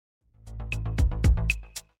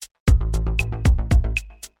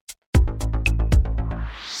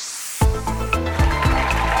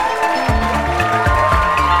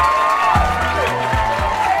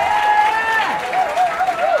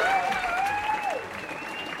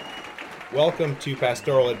Welcome to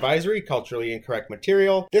Pastoral Advisory, Culturally Incorrect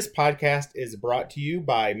Material. This podcast is brought to you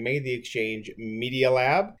by May the Exchange Media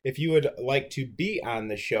Lab. If you would like to be on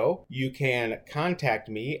the show, you can contact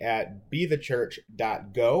me at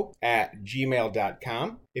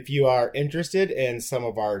bethechurch.go@gmail.com. If you are interested in some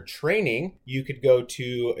of our training, you could go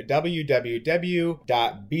to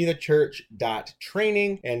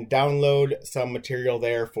www.bethechurch.training and download some material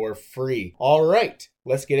there for free. All right,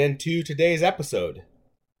 let's get into today's episode.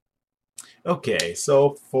 Okay,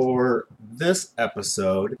 so for this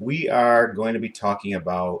episode, we are going to be talking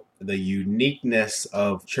about the uniqueness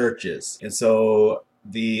of churches. And so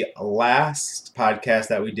the last podcast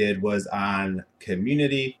that we did was on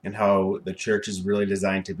community and how the church is really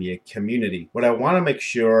designed to be a community. What I want to make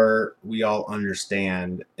sure we all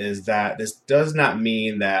understand is that this does not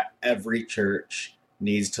mean that every church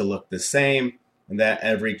needs to look the same and that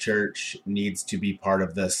every church needs to be part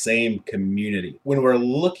of the same community. When we're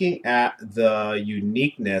looking at the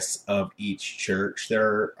uniqueness of each church,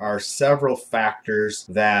 there are several factors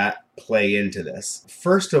that play into this.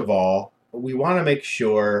 First of all, we want to make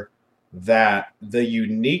sure that the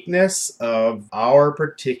uniqueness of our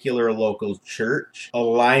particular local church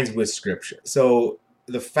aligns with Scripture. So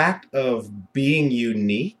the fact of being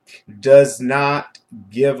unique does not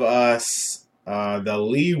give us the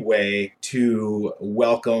leeway to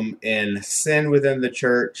welcome in sin within the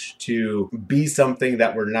church, to be something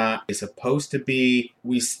that we're not supposed to be.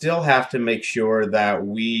 We still have to make sure that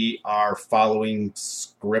we are following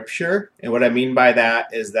Scripture. And what I mean by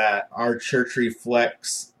that is that our church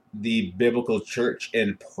reflects the biblical church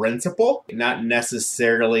in principle, not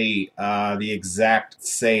necessarily the exact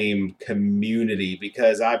same community,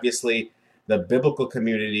 because obviously the biblical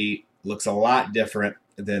community looks a lot different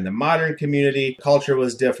than the modern community. Culture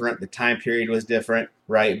was different, the time period was different,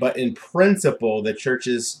 right? But in principle, the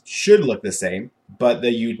churches should look the same, but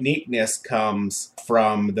the uniqueness comes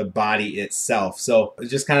from the body itself. So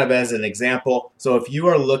just kind of as an example, so if you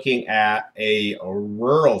are looking at a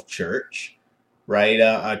rural church, right,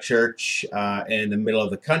 a church in the middle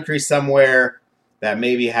of the country somewhere that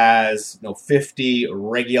maybe has 50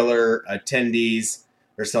 regular attendees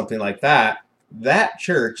or something like that, that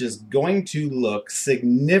church is going to look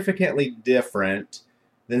significantly different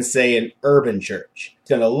than, say, an urban church. It's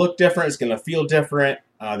going to look different. It's going to feel different.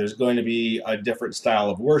 There's going to be a different style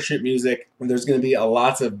of worship music. And there's going to be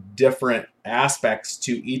lots of different aspects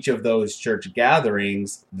to each of those church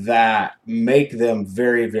gatherings that make them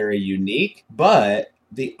very, very unique. But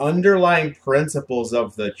the underlying principles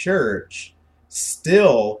of the church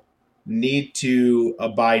still need to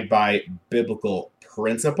abide by biblical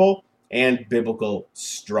principle and biblical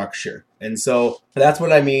structure. And so that's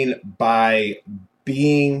what I mean by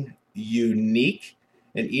being unique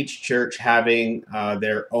and each church having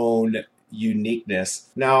their own uniqueness.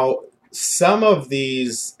 Now, some of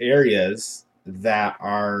these areas that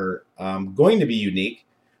are going to be unique,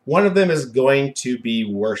 one of them is going to be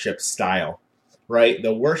worship style, right?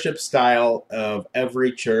 The worship style of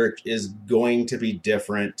every church is going to be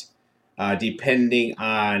different depending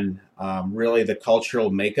on really the cultural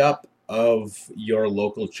makeup of your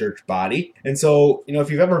local church body. And so,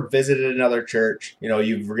 if you've ever visited another church,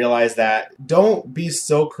 you've realized that don't be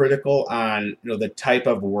so critical on, the type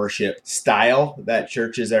of worship style that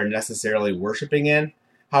churches are necessarily worshiping in.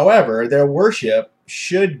 However, their worship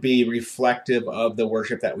should be reflective of the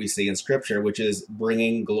worship that we see in Scripture, which is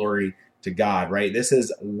bringing glory to God, right? This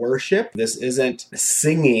is worship. This isn't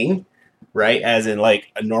singing, right? As in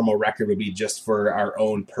like a normal record would be just for our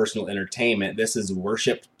own personal entertainment. This is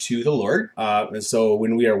worship to the Lord. And so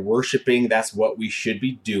when we are worshiping, that's what we should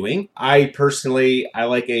be doing. I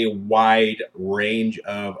like a wide range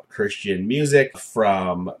of Christian music,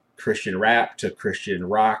 from Christian rap to Christian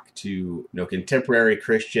rock to contemporary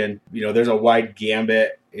Christian. There's a wide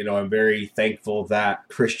gambit. I'm very thankful that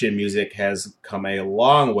Christian music has come a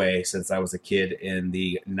long way since I was a kid in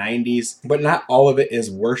the 90s. But not all of it is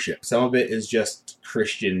worship. Some of it is just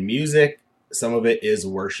Christian music. Some of it is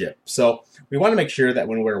worship. So we want to make sure that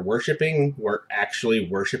when we're worshiping, we're actually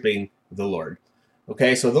worshiping the Lord.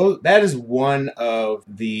 Okay, so that is one of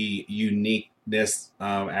the uniqueness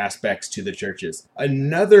aspects to the churches.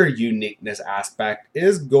 Another uniqueness aspect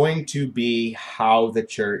is going to be how the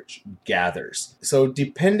church gathers. So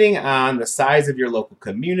depending on the size of your local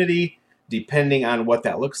community, depending on what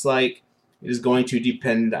that looks like, it is going to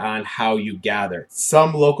depend on how you gather.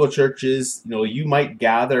 Some local churches, you might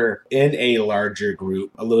gather in a larger group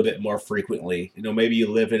a little bit more frequently. Maybe you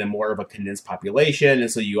live in a more of a condensed population, and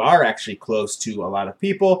so you are actually close to a lot of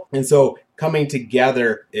people. And so coming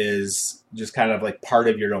together is just kind of like part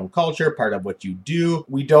of your own culture, part of what you do.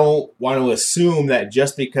 We don't want to assume that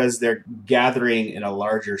just because they're gathering in a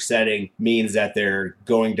larger setting means that they're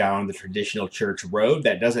going down the traditional church road.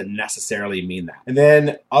 That doesn't necessarily mean that. And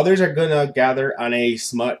then others are going to gather on a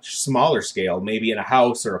much smaller scale, maybe in a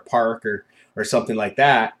house or a park or something like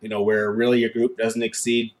that, where really your group doesn't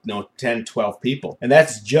exceed, 10, 12 people. And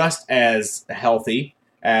that's just as healthy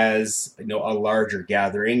as a larger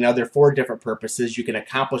gathering. Now, there are 4 different purposes. You can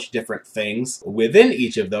accomplish different things within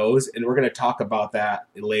each of those, and we're going to talk about that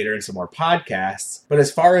later in some more podcasts. But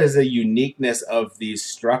as far as the uniqueness of these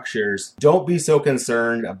structures, don't be so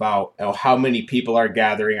concerned about how many people are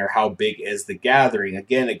gathering or how big is the gathering.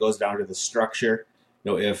 Again, it goes down to the structure.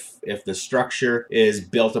 If the structure is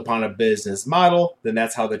built upon a business model, then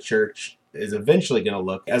that's how the church is eventually going to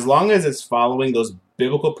look. As long as it's following those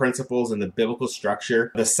biblical principles and the biblical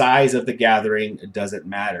structure, the size of the gathering doesn't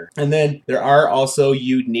matter. And then there are also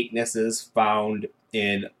uniquenesses found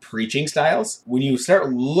in preaching styles. When you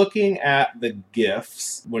start looking at the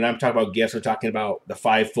gifts, when I'm talking about gifts, I'm talking about the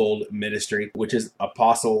 5-fold ministry, which is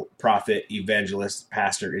apostle, prophet, evangelist,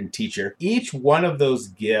 pastor, and teacher. Each one of those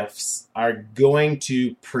gifts are going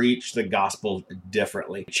to preach the gospel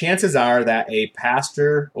differently. Chances are that a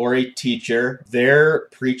pastor or a teacher, their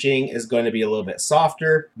preaching is going to be a little bit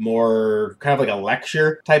softer, more kind of like a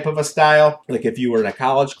lecture type of a style, like if you were in a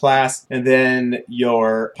college class. And then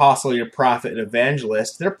your apostle, your prophet, and evangelist,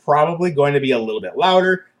 they're probably going to be a little bit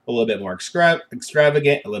louder, a little bit more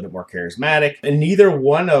extravagant, a little bit more charismatic. And neither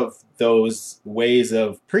one of those ways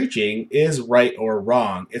of preaching is right or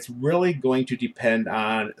wrong. It's really going to depend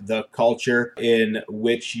on the culture in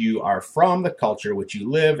which you are from, the culture in which you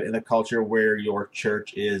live, and the culture where your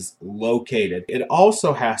church is located. It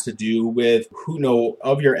also has to do with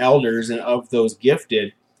of your elders and of those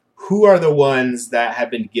gifted, who are the ones that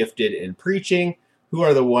have been gifted in preaching, who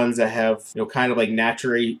are the ones that have, kind of like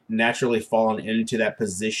naturally fallen into that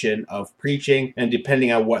position of preaching. And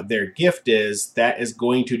depending on what their gift is, that is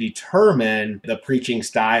going to determine the preaching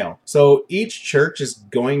style. So each church is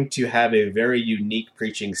going to have a very unique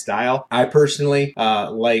preaching style. I personally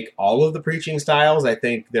like all of the preaching styles. I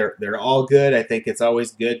think they're all good. I think it's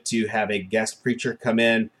always good to have a guest preacher come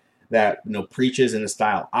in that preaches in a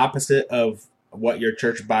style opposite of what your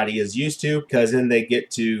church body is used to, because then they get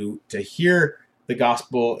to hear the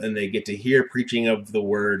gospel and they get to hear preaching of the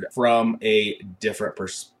word from a different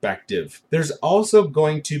perspective. There's also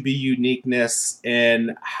going to be uniqueness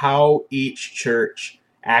in how each church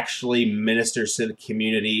actually ministers to the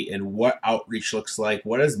community and what outreach looks like.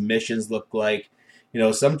 What does missions look like?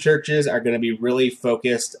 Some churches are going to be really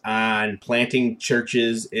focused on planting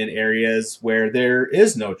churches in areas where there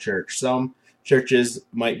is no church. Some churches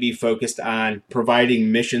might be focused on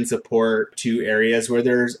providing mission support to areas where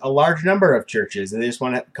there's a large number of churches and they just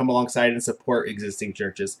want to come alongside and support existing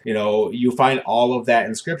churches. You find all of that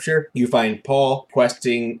in Scripture. You find Paul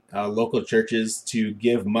requesting local churches to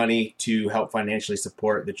give money to help financially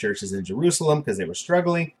support the churches in Jerusalem because they were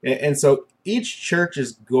struggling. And so each church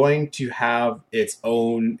is going to have its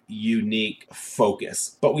own unique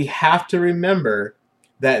focus. But we have to remember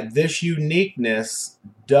that this uniqueness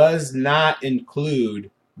does not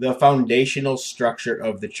include the foundational structure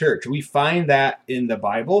of the church. We find that in the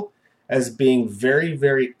Bible as being very,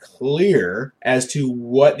 very clear as to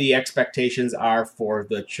what the expectations are for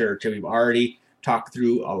the church. And we've already talked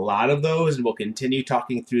through a lot of those, and we'll continue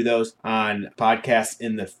talking through those on podcasts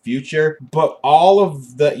in the future. But all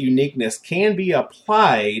of the uniqueness can be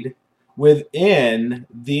applied within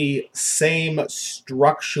the same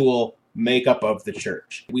structural makeup of the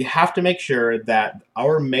church. We have to make sure that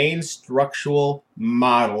our main structural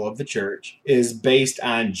model of the church is based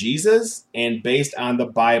on Jesus and based on the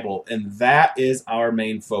Bible, and that is our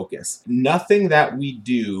main focus. Nothing that we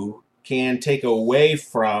do can take away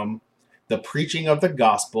from the preaching of the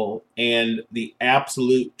gospel and the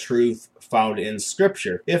absolute truth found in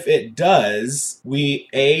Scripture. If it does, we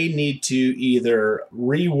A, need to either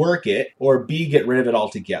rework it or B, get rid of it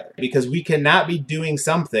altogether. Because we cannot be doing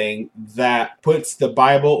something that puts the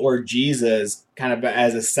Bible or Jesus kind of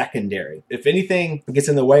as a secondary. If anything gets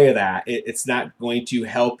in the way of that, it's not going to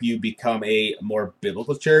help you become a more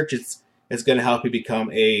biblical church. It's going to help you become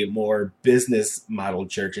a more business model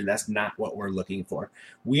church, and that's not what we're looking for.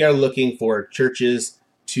 We are looking for churches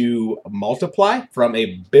to multiply from a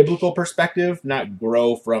biblical perspective, not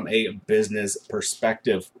grow from a business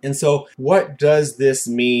perspective. And so what does this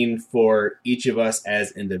mean for each of us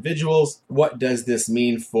as individuals? What does this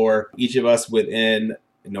mean for each of us within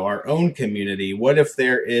our own community? What if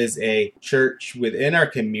there is a church within our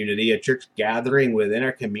community, a church gathering within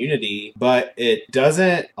our community, but it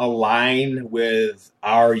doesn't align with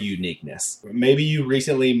our uniqueness? Maybe you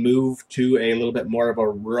recently moved to a little bit more of a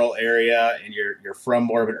rural area and you're from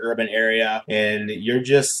more of an urban area, and you're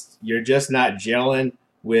just not gelling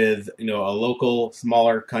with a local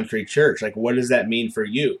smaller country church. Like, what does that mean for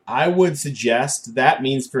you? I would suggest that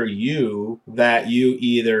means for you that you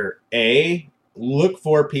either look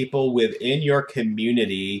for people within your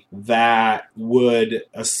community that would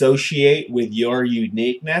associate with your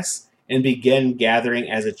uniqueness and begin gathering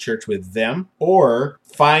as a church with them, or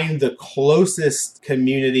find the closest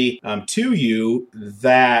community to you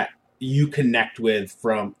that you connect with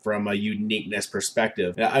from a uniqueness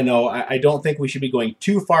perspective. I know I don't think we should be going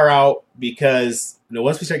too far out, because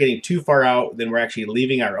once we start getting too far out, then we're actually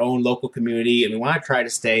leaving our own local community, and we want to try to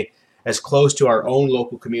stay as close to our own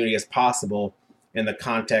local community as possible in the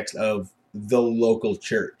context of the local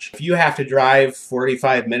church. If you have to drive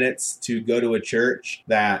 45 minutes to go to a church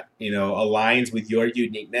that aligns with your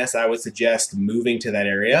uniqueness, I would suggest moving to that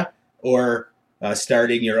area, or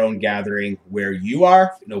starting your own gathering where you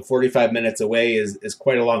are. 45 minutes away is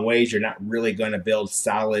quite a long ways. You're not really going to build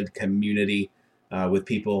solid community with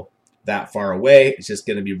people that far away. It's just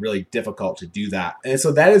going to be really difficult to do that. And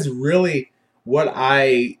so that is really what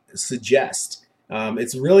I suggest.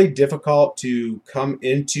 It's really difficult to come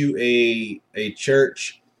into a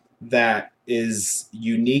church that is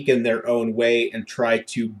unique in their own way and try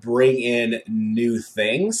to bring in new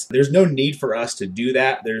things. There's no need for us to do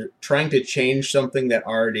that. They're trying to change something that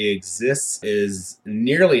already exists is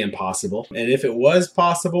nearly impossible. And if it was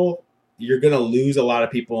possible, you're going to lose a lot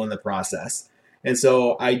of people in the process. And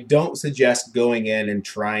so I don't suggest going in and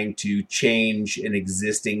trying to change an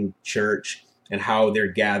existing church and how they're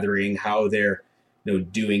gathering, how they're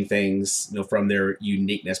doing things, from their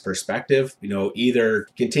uniqueness perspective. Either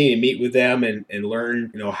continue to meet with them and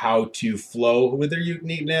learn, how to flow with their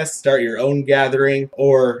uniqueness, start your own gathering,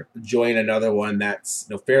 or join another one that's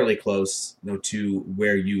fairly close, to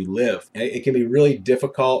where you live. It can be really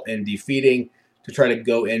difficult and defeating to try to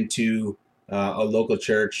go into a local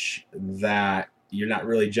church that you're not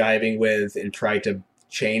really jiving with and try to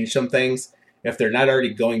change some things. If they're not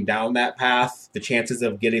already going down that path, the chances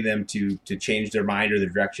of getting them to change their mind or their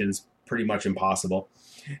direction is pretty much impossible.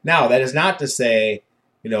 Now, that is not to say,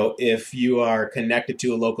 if you are connected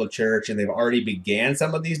to a local church and they've already began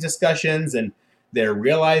some of these discussions and they're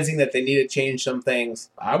realizing that they need to change some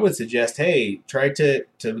things, I would suggest, hey, try to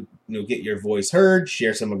get your voice heard,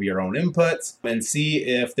 share some of your own inputs, and see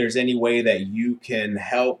if there's any way that you can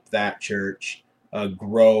help that church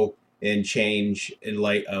grow and change in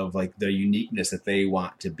light of the uniqueness that they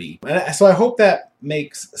want to be. So I hope that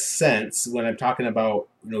makes sense when I'm talking about,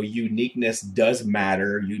 uniqueness does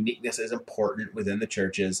matter. Uniqueness is important within the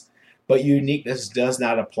churches, but uniqueness does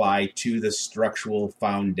not apply to the structural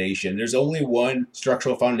foundation. There's only one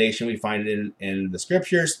structural foundation. We find it in the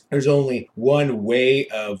scriptures. There's only one way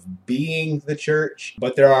of being the church,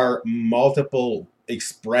 but there are multiple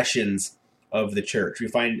expressions of the church. We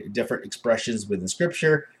find different expressions within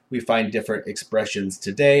scripture. We find different expressions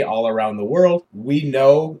today all around the world. We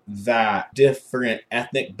know that different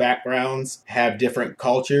ethnic backgrounds have different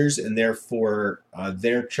cultures, and therefore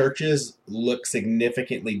their churches look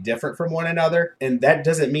significantly different from one another. And that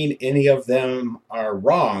doesn't mean any of them are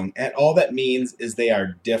wrong. And all that means is they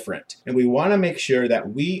are different. And we want to make sure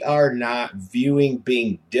that we are not viewing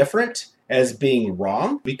being different as being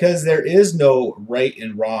wrong, because there is no right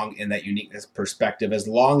and wrong in that uniqueness perspective, as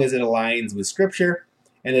long as it aligns with scripture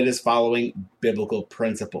and it is following biblical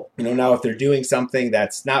principle. Now if they're doing something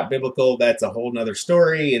that's not biblical, that's a whole nother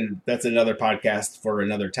story, and that's another podcast for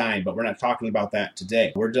another time, but we're not talking about that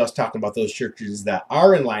today. We're just talking about those churches that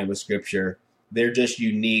are in line with scripture. They're just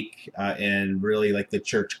unique in really the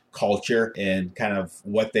church culture and kind of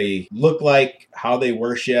what they look like, how they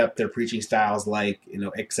worship, their preaching styles,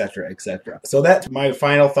 et cetera, et cetera. So that's my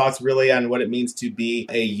final thoughts really on what it means to be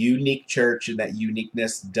a unique church, and that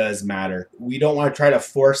uniqueness does matter. We don't want to try to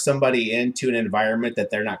force somebody into an environment that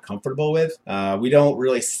they're not comfortable with. We don't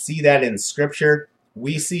really see that in scripture.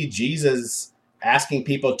 We see Jesus asking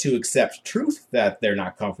people to accept truth that they're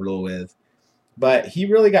not comfortable with. But he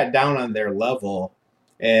really got down on their level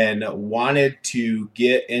and wanted to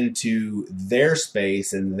get into their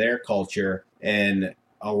space and their culture and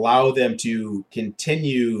allow them to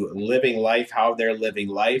continue living life how they're living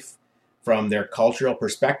life from their cultural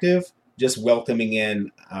perspective, just welcoming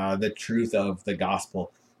in the truth of the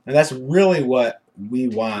gospel. And that's really what we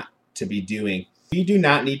want to be doing. We do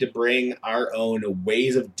not need to bring our own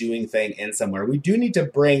ways of doing things in somewhere. We do need to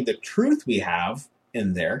bring the truth we have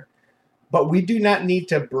in there. But we do not need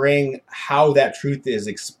to bring how that truth is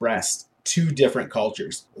expressed to different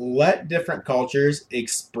cultures. Let different cultures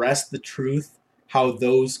express the truth how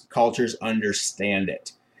those cultures understand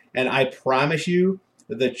it. And I promise you,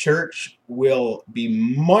 the church will be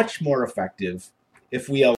much more effective if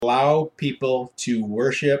we allow people to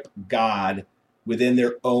worship God within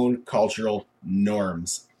their own cultural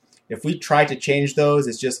norms. If we try to change those,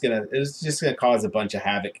 it's just gonna cause a bunch of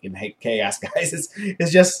havoc and chaos, guys. It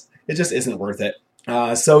just isn't worth it.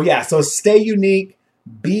 So stay unique,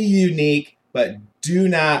 be unique, but do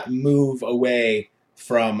not move away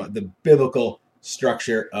from the biblical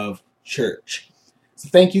structure of church. So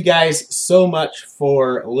thank you guys so much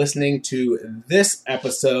for listening to this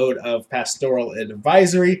episode of Pastoral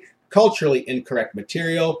Advisory, Culturally Incorrect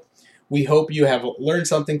Material. We hope you have learned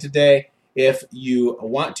something today. If you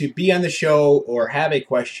want to be on the show or have a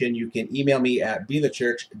question, you can email me at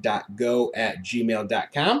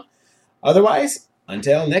bethechurch.go@gmail.com. Otherwise,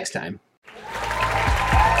 until next time.